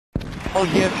Oh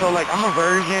yeah, so like I'm a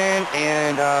virgin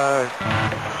and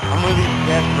I'm really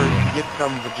desperate to get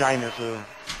some vagina, so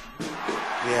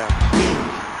yeah.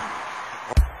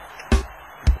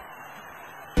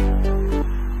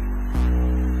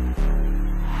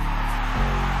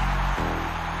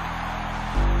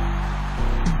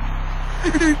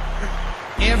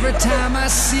 Every time I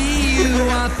see you,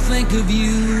 I think of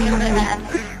you.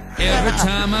 Every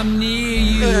time I'm near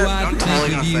you, I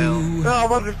think of you. No, I'm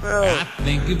gonna fail. I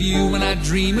think of you when I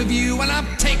dream of you, when I'm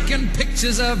taking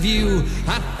pictures of you.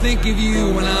 I think of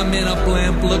you when I'm in a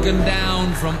blimp looking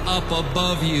down from up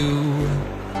above you.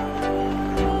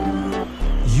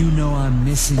 You know I'm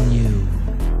missing you.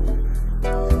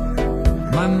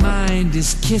 My mind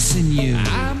is kissing you.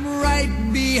 I'm right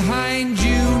behind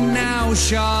you now,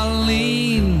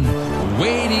 Charlene,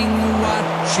 waiting,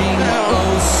 watching,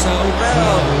 oh so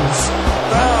close.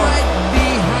 I'm right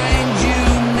behind you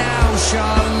now,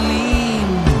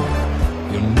 Charlene.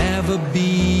 You'll never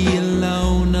be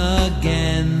alone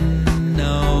again,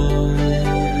 no.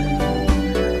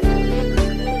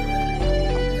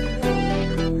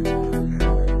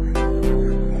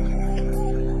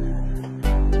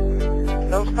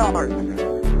 No stars.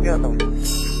 Go.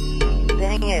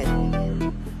 Dang it.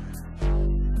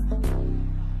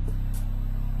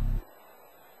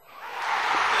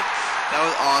 That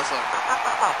was awesome.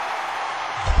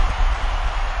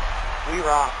 We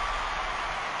rock.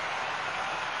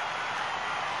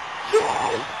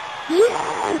 Yes!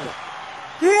 Yes!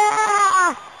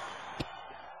 Yeah!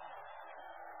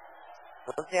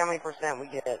 Let's see how many percent we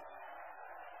get.